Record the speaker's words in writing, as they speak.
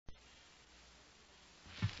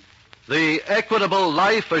The Equitable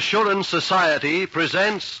Life Assurance Society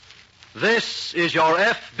presents This is Your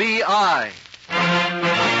FBI.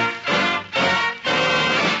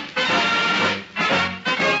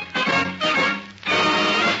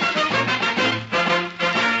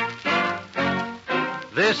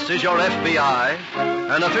 This is Your FBI,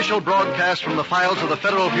 an official broadcast from the files of the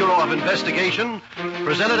Federal Bureau of Investigation,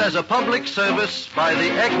 presented as a public service by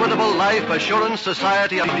the Equitable Life Assurance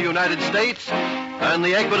Society of the United States and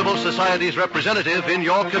the Equitable Society's representative in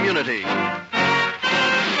your community.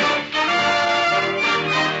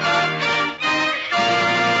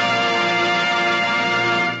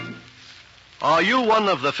 Are you one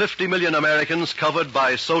of the 50 million Americans covered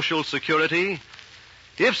by Social Security?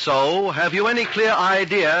 If so, have you any clear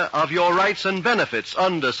idea of your rights and benefits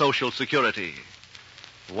under Social Security?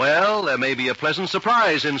 Well, there may be a pleasant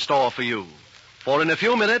surprise in store for you. For in a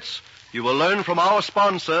few minutes, you will learn from our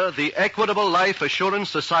sponsor, the Equitable Life Assurance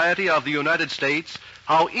Society of the United States,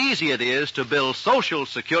 how easy it is to build Social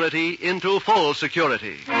Security into full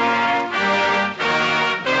security.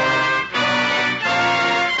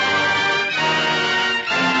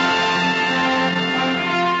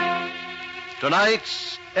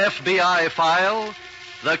 Tonight's FBI file,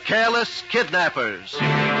 The Careless Kidnappers.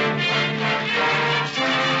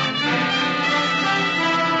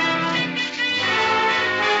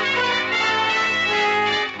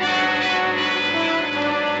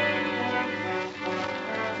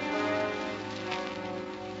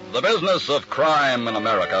 The business of crime in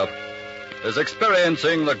America is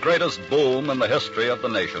experiencing the greatest boom in the history of the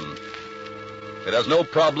nation. It has no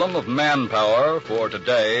problem of manpower, for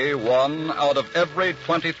today, 1 out of every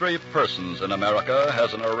 23 persons in America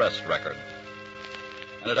has an arrest record.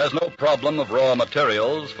 And it has no problem of raw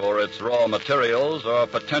materials, for its raw materials are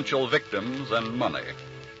potential victims and money.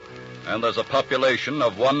 And there's a population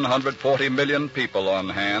of 140 million people on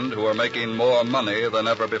hand who are making more money than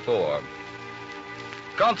ever before.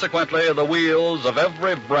 Consequently, the wheels of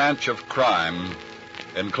every branch of crime,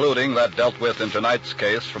 including that dealt with in tonight's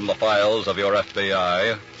case from the files of your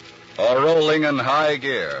FBI, are rolling in high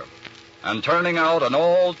gear and turning out an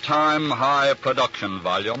all-time high production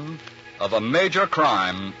volume of a major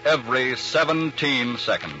crime every 17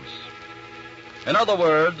 seconds. In other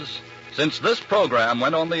words, since this program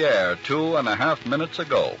went on the air 2.5 minutes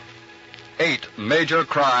ago, 8 major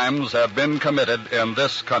crimes have been committed in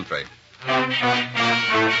this country.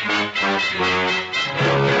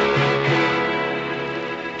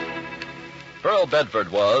 Pearl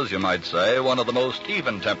Bedford was, you might say, one of the most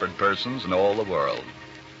even-tempered persons in all the world.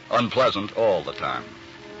 Unpleasant all the time.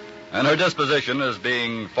 And her disposition is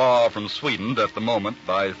being far from sweetened at the moment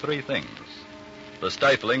by 3 things. The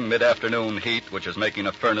stifling mid-afternoon heat which is making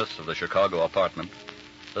a furnace of the Chicago apartment,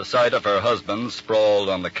 the sight of her husband sprawled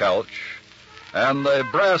on the couch, and the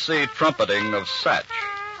brassy trumpeting of Satch,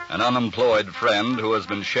 an unemployed friend who has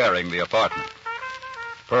been sharing the apartment.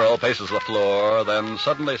 Pearl paces the floor, then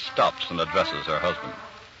suddenly stops and addresses her husband.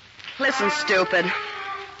 Listen, stupid.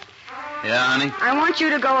 Yeah, honey? I want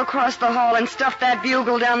you to go across the hall and stuff that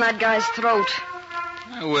bugle down that guy's throat.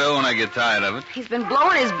 I will when I get tired of it. He's been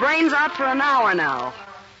blowing his brains out for an hour now.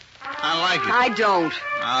 I like it. I don't.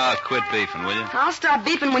 Quit beefing, will you? I'll stop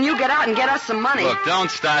beefing when you get out and get us some money. Look, don't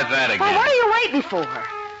start that again. Well, what are you waiting for?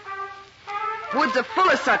 Woods are full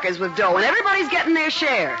of suckers with dough, and everybody's getting their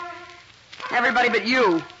share. Everybody but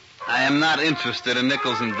you. I am not interested in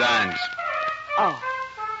nickels and dimes.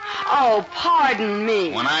 Oh, pardon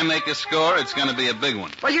me. When I make a score, it's going to be a big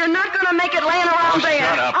one. Well, you're not going to make it laying around there.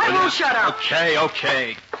 Shut up, I will won't you? shut up.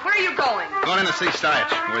 Okay. Where are you going? Going in to see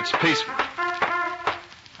Stiach, where it's peaceful.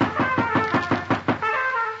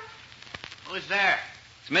 Who's there?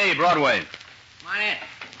 It's me, Broadway. Come on in.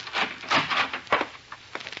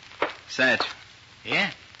 Satch,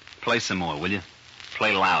 Yeah? play some more, will you?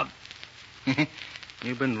 Play loud.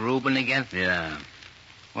 You been Reuben again? Yeah.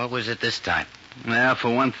 What was it this time? Now, for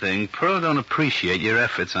one thing, Pearl don't appreciate your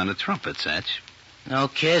efforts on the trumpet, Satch. No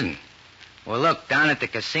kidding. Well, look, down at the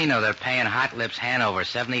casino, they're paying Hot Lips Hanover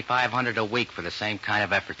 $7,500 a week for the same kind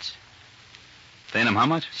of efforts. Paying him how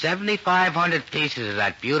much? 7,500 pieces of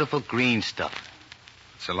that beautiful green stuff.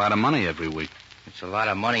 It's a lot of money every week. It's a lot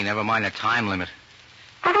of money, never mind the time limit.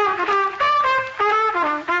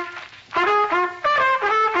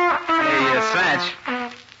 Hey,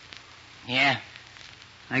 Satch. Yeah?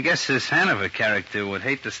 I guess this Hanover character would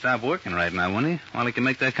hate to stop working right now, wouldn't he? While he can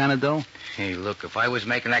make that kind of dough? Hey, look, if I was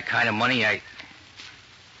making that kind of money,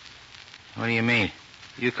 What do you mean?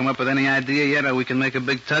 You come up with any idea yet how we can make a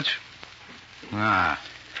big touch? Ah.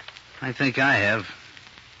 I think I have.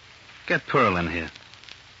 Get Pearl in here.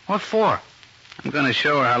 What for? I'm going to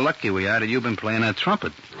show her how lucky we are that you've been playing that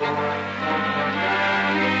trumpet.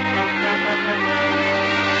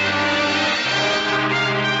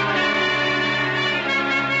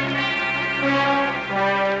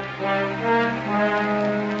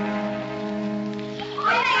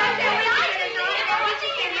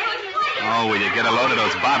 Oh, will you get a load of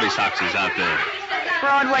those Bobby Soxies out there?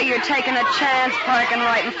 Broadway, you're taking a chance parking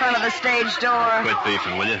right in front of the stage door. Quit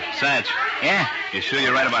beefing, will you? Satch. Yeah? You sure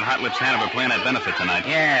you're right about Hot Lips Hanover playing that benefit tonight?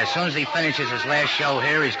 Yeah, as soon as he finishes his last show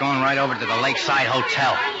here, he's going right over to the Lakeside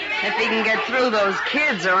Hotel. If he can get through those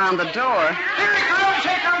kids around the door. Here he comes!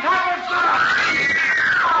 Here comes Howard!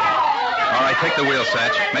 All right, take the wheel,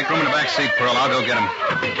 Satch. Make room in the back seat, Pearl. I'll go get him.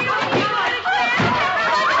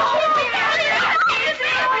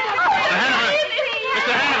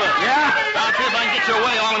 Mr. Hanover. Yeah? I'll see if I can get you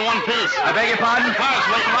away all in one piece. I beg your pardon? The car's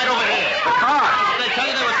waiting right over here. The car? Did they tell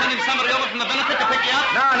you they were sending somebody over from the benefit to pick you up?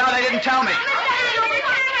 No, they didn't tell me.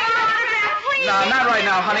 No, not right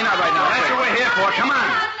now, honey, not right now. That's what we're here for. Come on.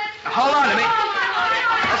 Now, hold on to me.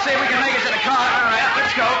 Let's see if we can make it to the car. All right,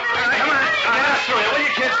 let's go. All right, come on. Get us through it, will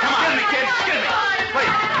you, kids? Come on. Excuse me, kids. Excuse me.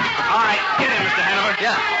 Please. All right, get in, Mr. Hanover.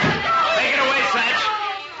 Yeah. Take it away, Satch.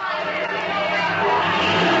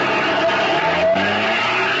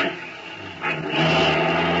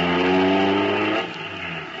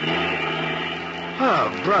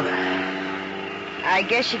 Oh, brother. I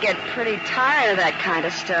guess you get pretty tired of that kind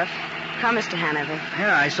of stuff. Huh, Mr. Hanover?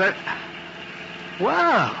 Yeah, I said...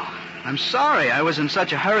 Well, I'm sorry. I was in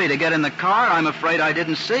such a hurry to get in the car, I'm afraid I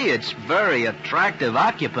didn't see its very attractive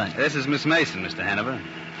occupant. This is Miss Mason, Mr. Hanover.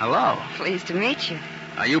 Hello. Pleased to meet you.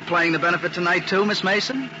 Are you playing the benefit tonight, too, Miss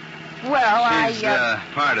Mason? Well, She's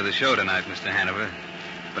part of the show tonight, Mr. Hanover.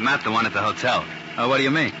 But not the one at the hotel. Oh, what do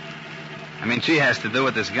you mean? I mean, she has to do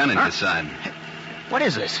with this gunning decide. What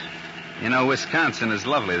is this? You know, Wisconsin is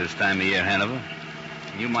lovely this time of year, Hanover.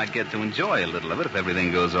 You might get to enjoy a little of it if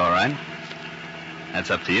everything goes all right. That's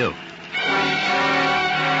up to you.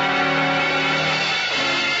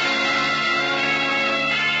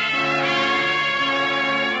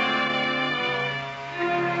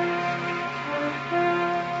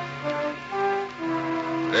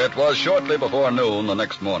 It was shortly before noon the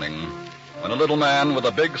next morning when a little man with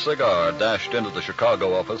a big cigar dashed into the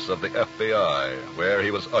Chicago office of the FBI, where he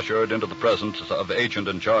was ushered into the presence of Agent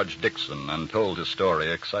in Charge Dixon and told his story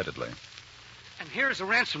excitedly. And here's a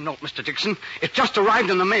ransom note, Mr. Dixon. It just arrived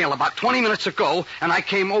in the mail about 20 minutes ago, and I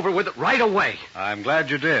came over with it right away. I'm glad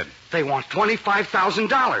you did. They want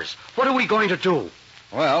 $25,000. What are we going to do?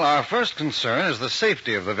 Well, our first concern is the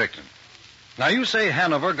safety of the victim. Now, you say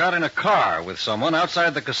Hanover got in a car with someone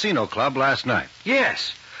outside the casino club last night.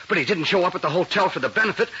 Yes, but he didn't show up at the hotel for the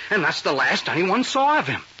benefit, and that's the last anyone saw of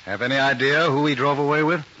him. Have any idea who he drove away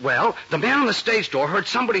with? Well, the man on the stage door heard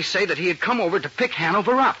somebody say that he had come over to pick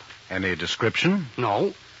Hanover up. Any description?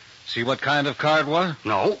 No, See what kind of car it was?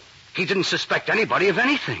 no. He didn't suspect anybody of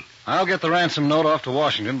anything. I'll get the ransom note off to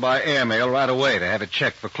Washington by airmail right away to have it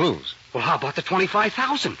checked for clues. Well, how about the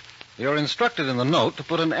 $25,000? You're instructed in the note to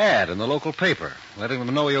put an ad in the local paper, letting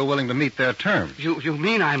them know you're willing to meet their terms. You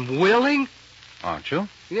mean I'm willing? Aren't you?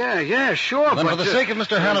 Yeah, sure, Then but... for the sake of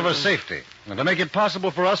Mr. Hanover's safety, and to make it possible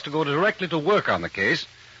for us to go directly to work on the case,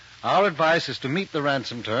 our advice is to meet the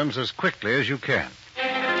ransom terms as quickly as you can.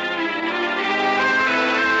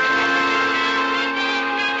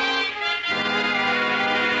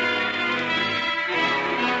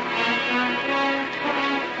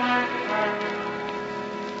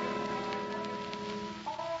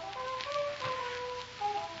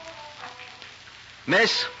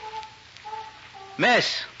 Miss,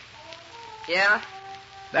 Yeah?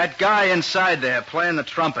 that guy inside there playing the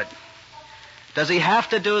trumpet. Does he have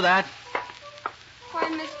to do that? Why,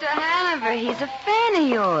 Mr. Hanover, he's a fan of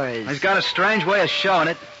yours. He's got a strange way of showing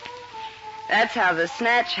it. That's how the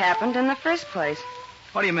snatch happened in the first place.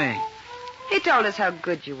 What do you mean? He told us how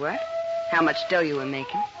good you were, how much dough you were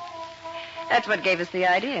making. That's what gave us the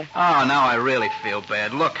idea. Oh, now I really feel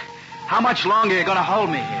bad. Look, how much longer are you going to hold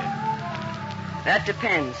me here? That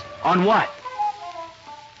depends. On what?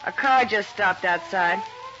 A car just stopped outside.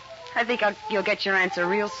 I think you'll get your answer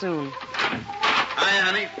real soon. Hi,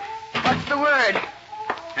 honey. What's the word?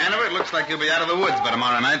 Hanover, it looks like you'll be out of the woods by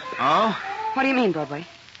tomorrow night. Oh? What do you mean, Broadway?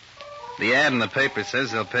 The ad in the paper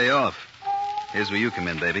says they'll pay off. Here's where you come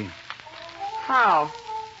in, baby. How?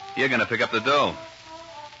 You're going to pick up the dough.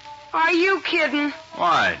 Are you kidding?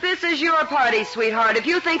 Why? This is your party, sweetheart. If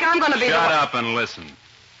you think I'm going to be Shut up and listen.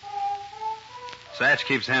 Satch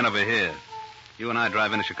keeps Hanover here. You and I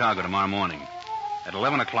drive into Chicago tomorrow morning. At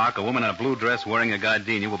 11 o'clock, a woman in a blue dress wearing a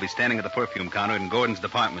gardenia will be standing at the perfume counter in Gordon's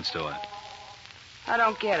department store. I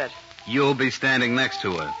don't get it. You'll be standing next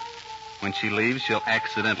to her. When she leaves, she'll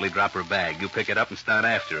accidentally drop her bag. You pick it up and start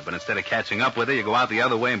after her, but instead of catching up with her, you go out the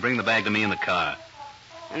other way and bring the bag to me in the car.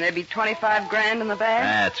 And there'd be 25 grand in the bag?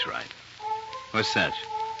 That's right. Where's Satch?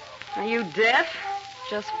 Are you deaf?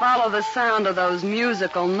 Just follow the sound of those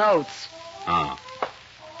musical notes. Oh.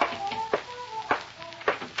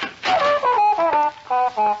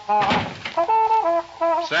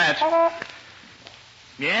 Satch.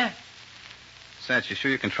 Yeah? Satch, you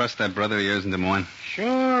sure you can trust that brother of yours in Des Moines?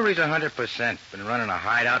 Sure, he's 100%. Been running a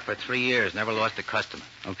hideout for 3 years. Never lost a customer.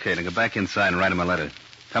 Okay, then go back inside and write him a letter.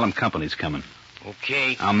 Tell him company's coming.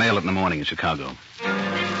 Okay. I'll mail it in the morning in Chicago.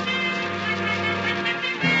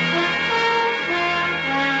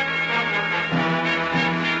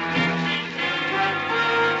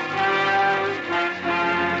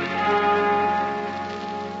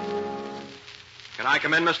 Can I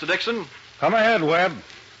come in, Mr. Dixon? Come ahead, Webb.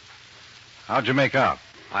 How'd you make out?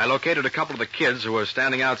 I located a couple of the kids who were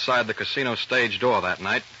standing outside the casino stage door that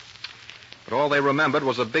night. But all they remembered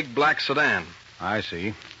was a big black sedan. I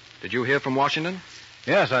see. Did you hear from Washington?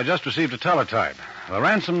 Yes, I just received a teletype. The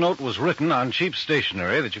ransom note was written on cheap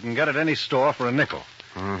stationery that you can get at any store for a nickel.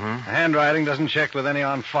 Mm-hmm. The handwriting doesn't check with any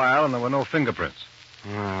on file, and there were no fingerprints.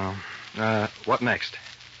 What next?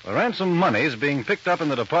 The ransom money is being picked up in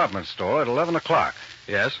the department store at 11 o'clock.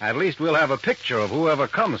 Yes? At least we'll have a picture of whoever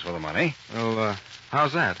comes for the money. Well,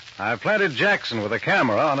 how's that? I've planted Jackson with a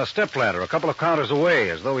camera on a stepladder a couple of counters away,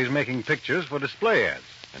 as though he's making pictures for display ads.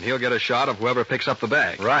 And he'll get a shot of whoever picks up the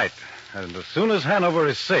bag. Right. And as soon as Hanover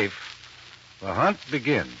is safe, the hunt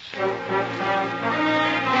begins.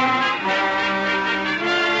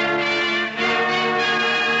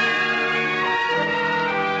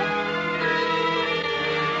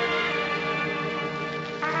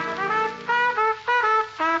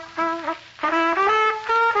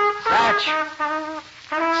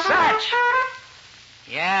 Satch!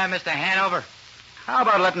 Yeah, Mr. Hanover. How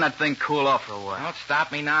about letting that thing cool off for a while? Don't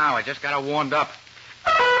stop me now. I just got it warmed up.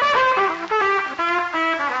 All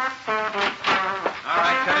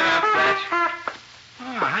right, cut it out, Satch.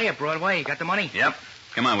 Oh, hiya, Broadway. You got the money? Yep.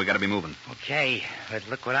 Come on, we got to be moving. Okay, but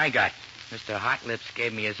look what I got. Mr. Hot Lips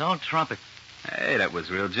gave me his own trumpet. Hey, that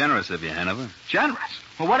was real generous of you, Hanover. Generous?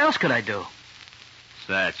 Well, what else could I do?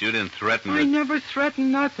 Satch, you didn't threaten I to... never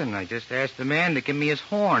threatened nothing. I just asked the man to give me his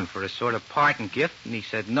horn for a sort of parting gift, and he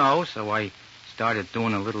said no, so I started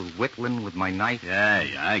doing a little whittling with my knife. Yeah,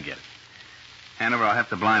 I get it. Hanover, I'll have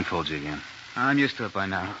to blindfold you again. I'm used to it by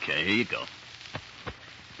now. Okay, here you go.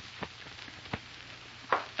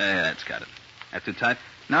 That's got it. That too tight?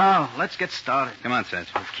 No, let's get started. Come on, Satch.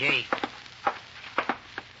 Okay.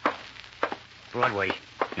 Broadway,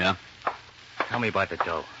 Yeah? tell me about the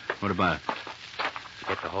dough. What about it? You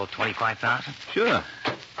get the whole 25,000? Sure.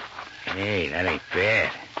 Hey, that ain't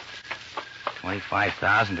bad.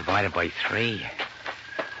 25,000 divided by 3.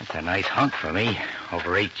 That's a nice hunk for me.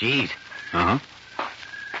 Over 8 G's. Uh-huh.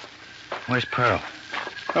 Where's Pearl?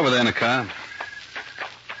 Over there in the car.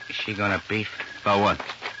 Is she gonna beef? About what?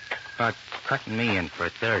 About cutting me in for a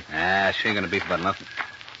third. She ain't gonna beef about nothing.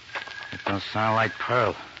 It don't sound like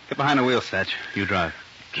Pearl. Get behind the wheel, Satch. You drive.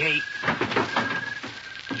 Okay.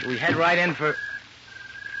 Should we head right in for...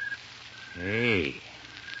 Hey,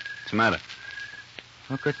 What's the matter?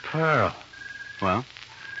 look at Pearl. Well?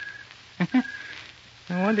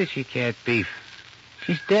 No wonder she can't beef.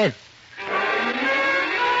 She's dead.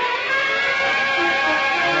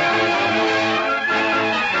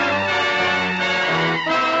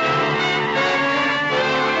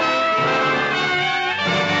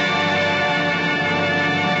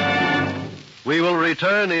 We will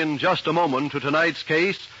return in just a moment to tonight's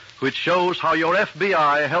case, which shows how your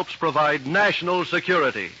FBI helps provide national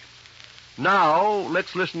security. Now,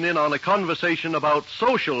 let's listen in on a conversation about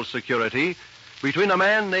social security between a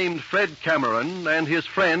man named Fred Cameron and his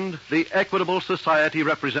friend, the Equitable Society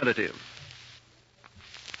representative.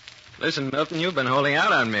 Listen, Milton, you've been holding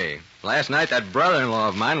out on me. Last night, that brother-in-law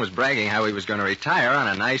of mine was bragging how he was going to retire on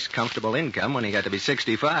a nice, comfortable income when he got to be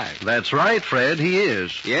 65. That's right, Fred, he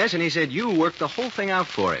is. Yes, and he said you worked the whole thing out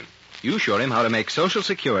for him. You showed him how to make Social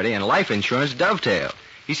Security and life insurance dovetail.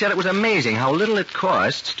 He said it was amazing how little it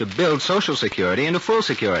costs to build Social Security into full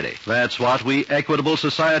security. That's what we Equitable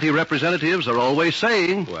Society representatives are always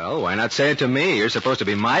saying. Well, why not say it to me? You're supposed to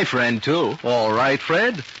be my friend, too. All right,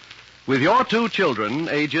 Fred. With your 2 children,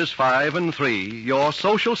 ages 5 and 3, your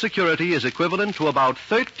Social Security is equivalent to about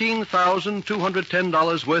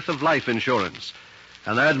 $13,210 worth of life insurance.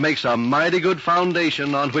 And that makes a mighty good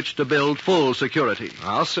foundation on which to build full security.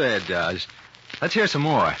 I'll say it does. Let's hear some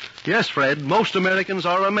more. Yes, Fred, most Americans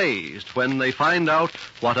are amazed when they find out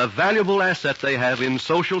what a valuable asset they have in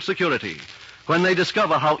Social Security, when they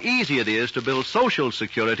discover how easy it is to build Social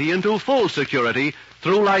Security into full security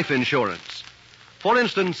through life insurance. For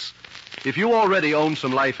instance, if you already own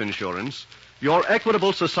some life insurance, your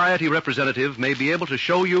Equitable Society representative may be able to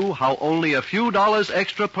show you how only a few dollars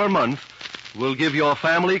extra per month will give your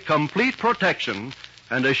family complete protection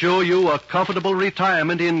and assure you a comfortable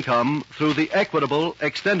retirement income through the Equitable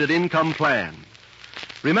Extended Income Plan.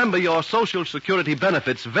 Remember, your Social Security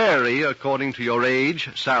benefits vary according to your age,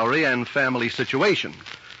 salary, and family situation.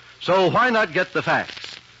 So why not get the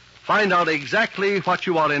facts? Find out exactly what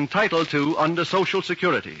you are entitled to under Social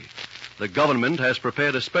Security. The government has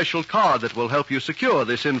prepared a special card that will help you secure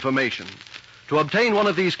this information. To obtain one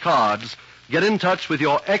of these cards, get in touch with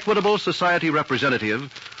your Equitable Society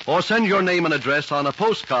representative or send your name and address on a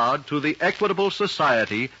postcard to the Equitable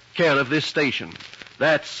Society, care of this station.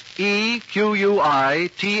 That's EQUITABLE,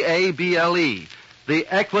 the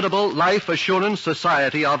Equitable Life Assurance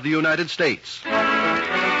Society of the United States.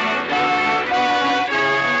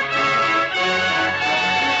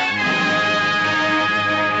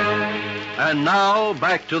 And now,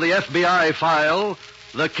 back to the FBI file,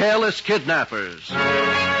 The Careless Kidnappers.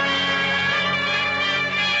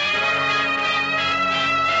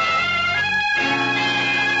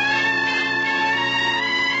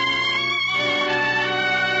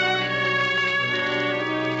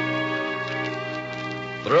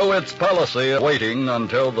 Through its policy of waiting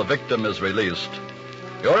until the victim is released,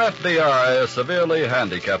 your FBI severely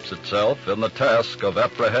handicaps itself in the task of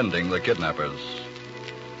apprehending the kidnappers.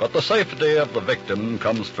 But the safety of the victim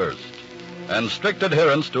comes first, and strict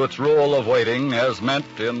adherence to its rule of waiting has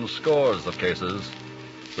meant, in scores of cases,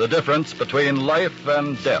 the difference between life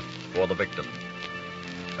and death for the victim.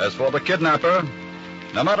 As for the kidnapper,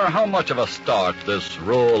 no matter how much of a start this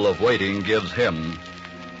rule of waiting gives him,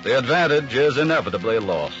 the advantage is inevitably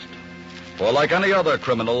lost. For like any other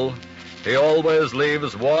criminal, he always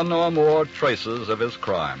leaves one or more traces of his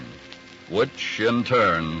crime, which, in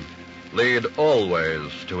turn, lead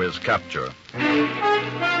always to his capture.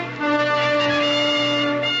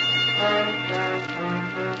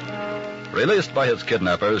 Released by his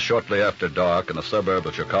kidnappers shortly after dark in a suburb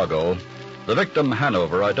of Chicago, the victim,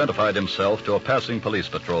 Hanover, identified himself to a passing police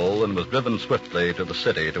patrol and was driven swiftly to the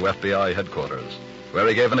city to FBI headquarters, where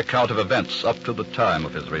he gave an account of events up to the time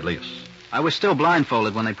of his release. I was still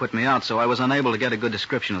blindfolded when they put me out, so I was unable to get a good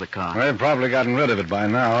description of the car. They've probably gotten rid of it by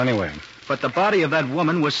now anyway. But the body of that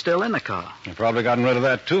woman was still in the car. They've probably gotten rid of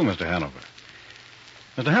that too, Mr. Hanover.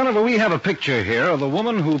 Mr. Hanover, we have a picture here of the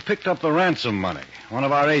woman who picked up the ransom money. One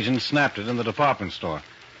of our agents snapped it in the department store.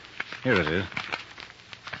 Here it is.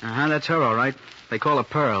 That's her, all right. They call her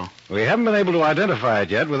Pearl. We haven't been able to identify it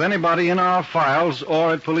yet with anybody in our files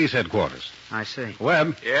or at police headquarters. I see.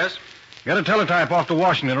 Webb, Yes? get a teletype off to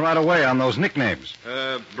Washington right away on those nicknames.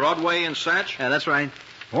 Broadway and Satch? Yeah, that's right.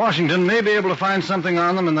 Washington may be able to find something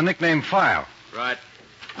on them in the nickname file. Right.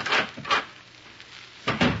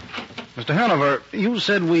 Mr. Hanover, you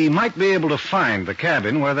said we might be able to find the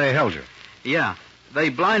cabin where they held you. Yeah. They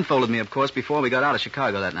blindfolded me, of course, before we got out of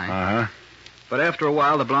Chicago that night. Uh-huh. But after a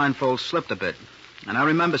while, the blindfold slipped a bit. And I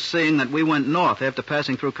remember seeing that we went north after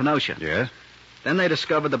passing through Kenosha. Yes? Then they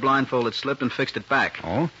discovered the blindfold had slipped and fixed it back.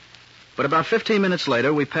 Oh? But about 15 minutes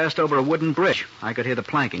later, we passed over a wooden bridge. I could hear the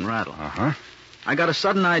planking rattle. Uh-huh. I got a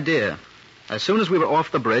sudden idea. As soon as we were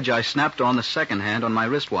off the bridge, I snapped on the second hand on my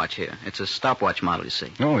wristwatch here. It's a stopwatch model, you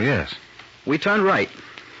see. Oh, yes. We turned right.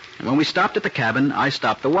 And when we stopped at the cabin, I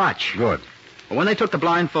stopped the watch. Good. But when they took the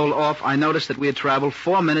blindfold off, I noticed that we had traveled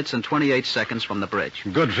 4 minutes and 28 seconds from the bridge.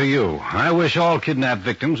 Good for you. I wish all kidnapped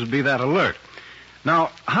victims would be that alert.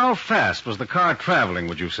 Now, how fast was the car traveling,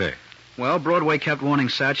 would you say? Well, Broadway kept warning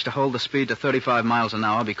Satch to hold the speed to 35 miles an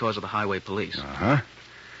hour because of the highway police. Uh-huh.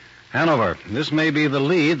 Hanover, this may be the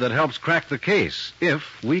lead that helps crack the case,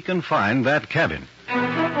 if we can find that cabin.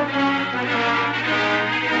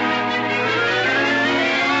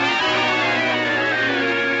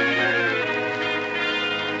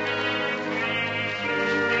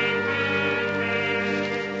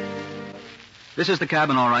 This is the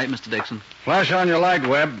cabin, all right, Mr. Dixon. Flash on your light,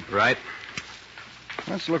 Webb. Right.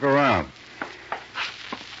 Let's look around.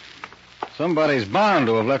 Somebody's bound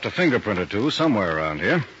to have left a fingerprint or two somewhere around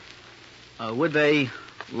here. Would they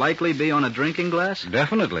likely be on a drinking glass?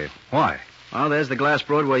 Definitely. Why? Well, there's the glass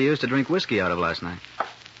Broadway used to drink whiskey out of last night.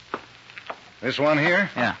 This one here?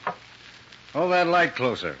 Yeah. Hold that light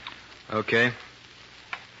closer. Okay.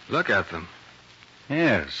 Look at them.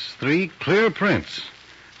 Yes, 3 clear prints.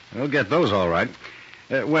 We'll get those all right.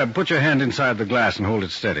 Webb, put your hand inside the glass and hold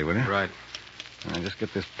it steady, will you? Right. I'll just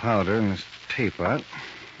get this powder and this tape out.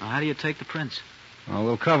 Now, how do you take the prints? Well,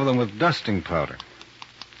 we'll cover them with dusting powder.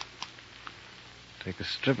 Take a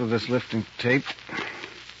strip of this lifting tape,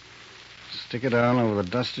 stick it down over the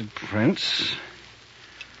dusted prints,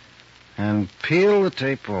 and peel the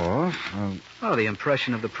tape off. Oh, the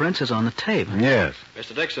impression of the prints is on the tape. Yes.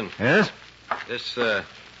 Mr. Dixon. Yes? This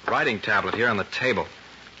writing tablet here on the table.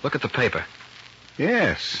 Look at the paper.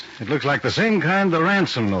 Yes. It looks like the same kind the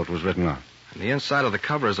ransom note was written on. And the inside of the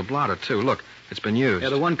cover is a blotter, too. Look, it's been used. Yeah,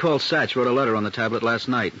 the one called Satch wrote a letter on the tablet last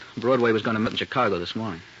night. Broadway was going to meet in Chicago this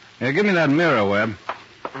morning. Here, give me that mirror, Webb.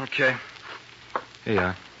 Okay. Here you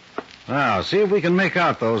are. Now, see if we can make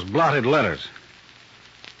out those blotted letters.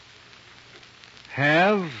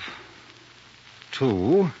 Have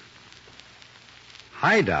to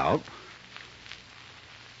hide out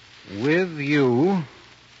with you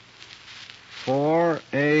for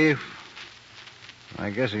a... I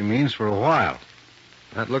guess he means for a while.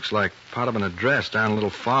 That looks like part of an address down a little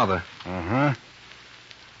farther. Uh-huh.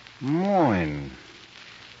 Des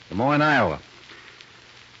Moines, Iowa.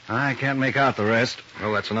 I can't make out the rest.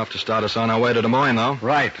 Well, that's enough to start us on our way to Des Moines, though.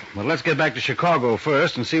 Right. But let's get back to Chicago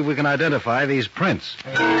first and see if we can identify these prints.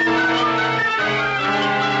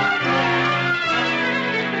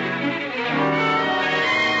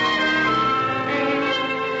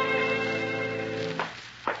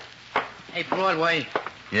 Hey, Broadway,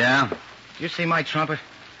 Yeah? you see my trumpet?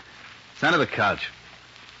 It's under the couch.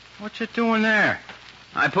 What you doing there?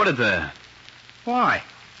 I put it there. Why?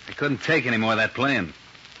 I couldn't take any more of that playing.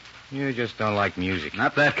 You just don't like music.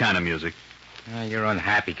 Not that kind of music. You're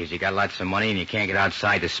unhappy because you got lots of money and you can't get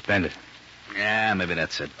outside to spend it. Yeah, maybe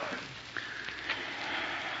that's it.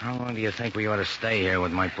 How long do you think we ought to stay here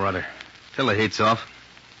with my brother? Till the heat's off.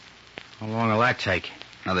 How long will that take?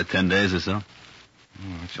 Another 10 days or so.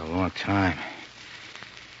 Oh, that's a long time.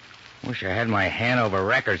 Wish I had my Hanover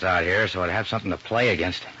records out here so I'd have something to play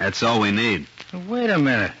against. That's all we need. Wait a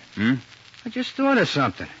minute. Hmm? I just thought of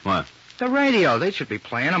something. What? The radio. They should be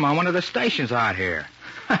playing them on one of the stations out here.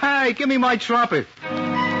 Hey, give me my trumpet.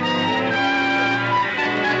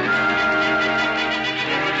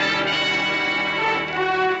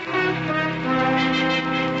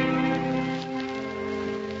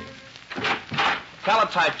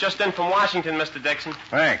 Teletype just in from Washington, Mr. Dixon.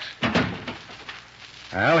 Thanks.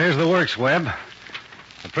 Well, here's the works, Webb.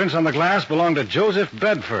 The prints on the glass belong to Joseph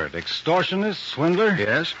Bedford, extortionist, swindler.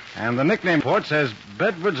 Yes? And the nickname report says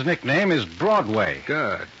Bedford's nickname is Broadway.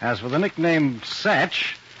 Good. As for the nickname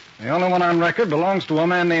Satch, the only one on record belongs to a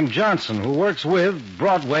man named Johnson who works with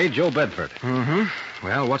Broadway Joe Bedford. Mm-hmm.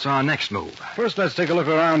 Well, what's our next move? First, let's take a look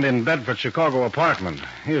around in Bedford's Chicago apartment.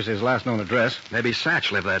 Here's his last known address. Maybe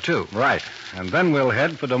Satch lived there, too. Right. And then we'll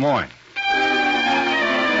head for Des Moines.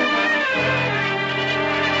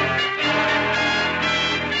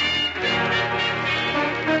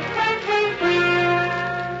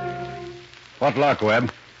 What luck,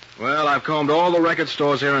 Webb? Well, I've combed all the record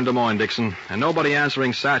stores here in Des Moines, Dixon, and nobody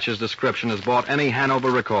answering Satch's description has bought any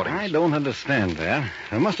Hanover recordings. I don't understand that.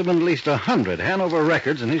 There must have been at least 100 Hanover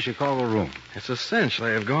records in his Chicago room. It's a cinch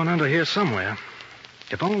they have gone under here somewhere.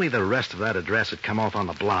 If only the rest of that address had come off on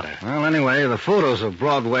the blotter. Well, anyway, the photos of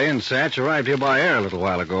Broadway and Satch arrived here by air a little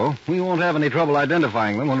while ago. We won't have any trouble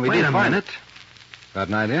identifying them when we Wait do a find minute. Got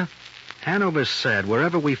an idea? Hanover said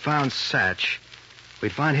wherever we found Satch,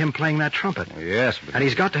 we'd find him playing that trumpet. Yes, but... And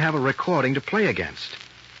he's got to have a recording to play against.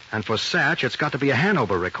 And for Satch, it's got to be a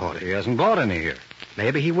Hanover recording. He hasn't bought any here.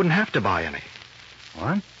 Maybe he wouldn't have to buy any.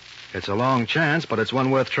 What? It's a long chance, but it's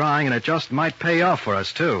one worth trying, and it just might pay off for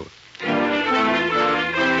us, too.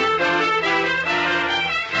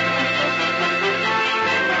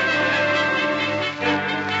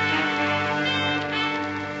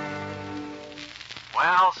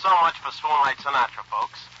 Well, so much for Swoonlight Sinatra,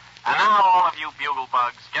 folks. And now all of you bugle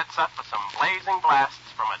bugs get set for some blazing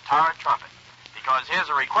blasts from a tar trumpet. Because here's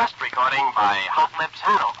a request recording by Hot Lips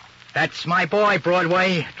Hanover. That's my boy,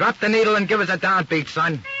 Broadway. Drop the needle and give us a downbeat,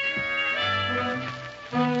 son.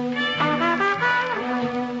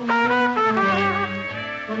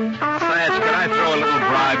 Satch, can I throw a little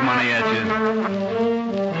bribe money at you?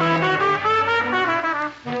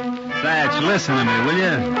 Satch, listen to me, will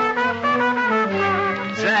you?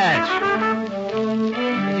 Satch.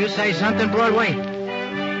 Did you say something, Broadway?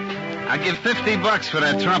 I'll give $50 for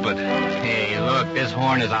that trumpet. Hey, look, this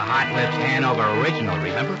horn is a Hot Lips Hanover original,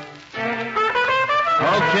 remember?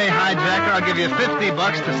 Okay, hijacker, I'll give you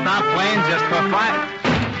 $50 to stop playing just for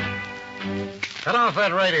Cut off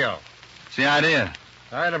that radio. What's the idea?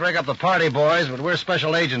 Sorry to break up the party, boys, but we're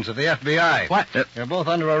special agents of the FBI. What? You're both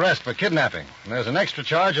under arrest for kidnapping. And there's an extra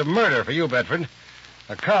charge of murder for you, Bedford.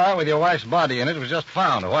 A car with your wife's body in it was just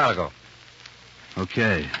found a while ago.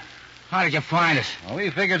 Okay. How did you find us? Well, we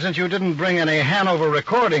figured since you didn't bring any Hanover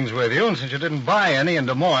recordings with you, and since you didn't buy any in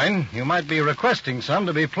Des Moines, you might be requesting some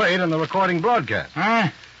to be played in the recording broadcast. Huh?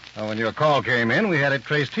 Well, when your call came in, we had it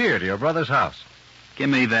traced here to your brother's house. Give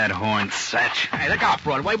me that horn, Satch. Hey, look out,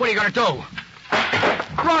 Broadway. What are you going to do?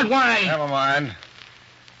 Broadway! Never mind.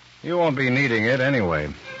 You won't be needing it anyway.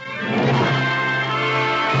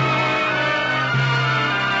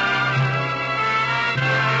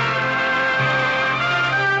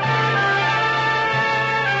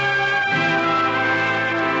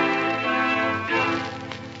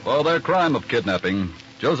 For their crime of kidnapping,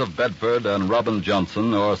 Joseph Bedford and Robin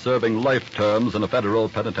Johnson are serving life terms in a federal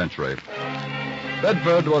penitentiary.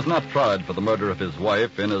 Bedford was not tried for the murder of his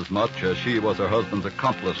wife inasmuch as she was her husband's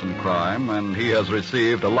accomplice in crime, and he has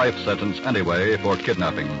received a life sentence anyway for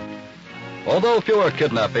kidnapping. Although fewer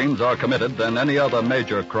kidnappings are committed than any other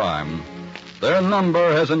major crime, their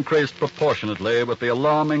number has increased proportionately with the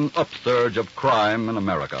alarming upsurge of crime in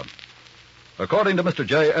America. According to Mr.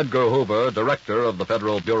 J. Edgar Hoover, director of the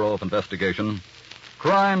Federal Bureau of Investigation,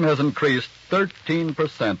 crime has increased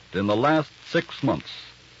 13% in the last 6 months,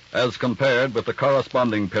 as compared with the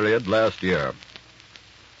corresponding period last year.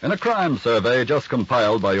 In a crime survey just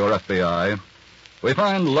compiled by your FBI, we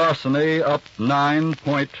find larceny up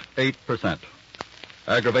 9.8%,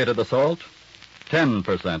 aggravated assault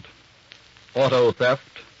 10%, auto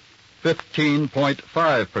theft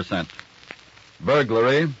 15.5%,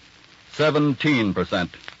 burglary 17%,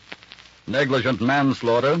 negligent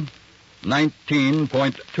manslaughter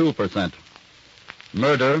 19.2%,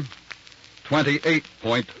 murder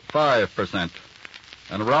 28.5%,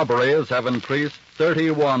 and robberies have increased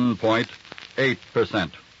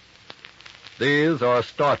 31.8%. These are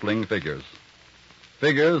startling figures.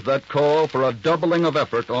 Figures that call for a doubling of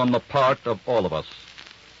effort on the part of all of us,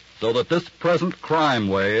 so that this present crime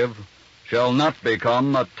wave shall not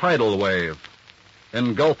become a tidal wave,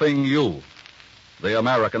 engulfing you, the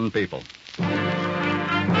American people.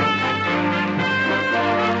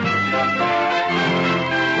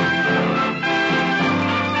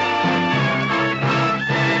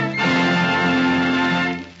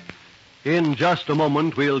 In just a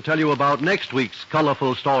moment, we'll tell you about next week's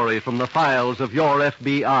colorful story from the files of your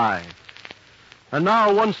FBI. And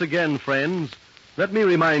now, once again, friends, let me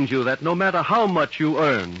remind you that no matter how much you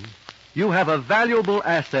earn, you have a valuable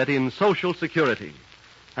asset in Social Security.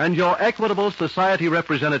 And your Equitable Society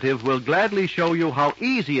representative will gladly show you how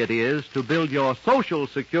easy it is to build your Social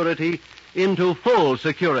Security into full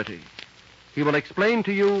security. He will explain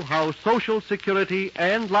to you how Social Security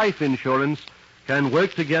and life insurance can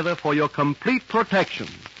work together for your complete protection,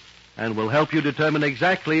 and will help you determine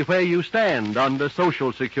exactly where you stand under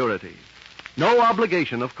Social Security. No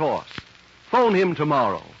obligation, of course. Phone him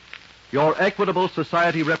tomorrow. Your Equitable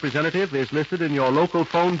Society representative is listed in your local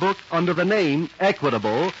phone book under the name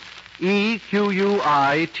Equitable,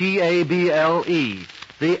 E-Q-U-I-T-A-B-L-E,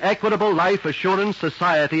 the Equitable Life Assurance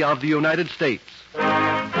Society of the United States.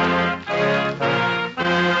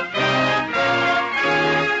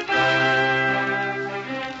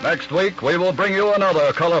 Next week, we will bring you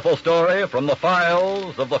another colorful story from the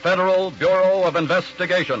files of the Federal Bureau of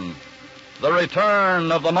Investigation, The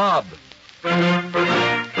Return of the Mob. The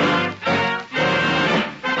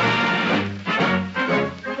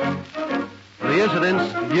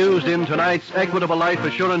incidents used in tonight's Equitable Life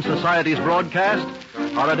Assurance Society's broadcast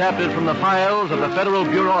are adapted from the files of the Federal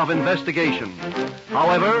Bureau of Investigation.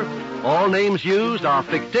 However, all names used are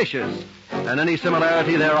fictitious, and any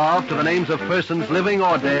similarity thereof to the names of persons living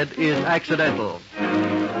or dead is accidental.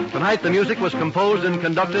 Tonight, the music was composed and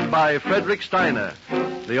conducted by Frederick Steiner.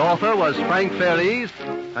 The author was Frank Ferries,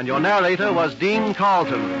 and your narrator was Dean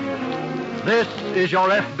Carlton. This is Your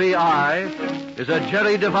FBI is a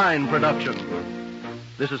Jerry Devine production.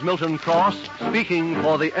 This is Milton Cross speaking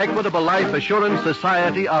for the Equitable Life Assurance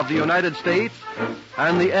Society of the United States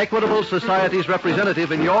and the Equitable Society's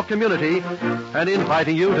representative in your community, and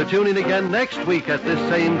inviting you to tune in again next week at this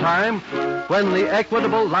same time when the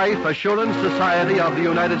Equitable Life Assurance Society of the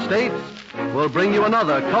United States will bring you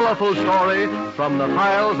another colorful story from the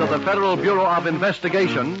files of the Federal Bureau of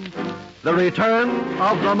Investigation, The Return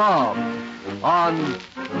of the Mob, on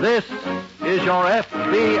This is Your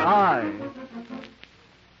FBI.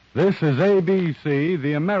 This is ABC,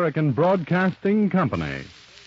 the American Broadcasting Company.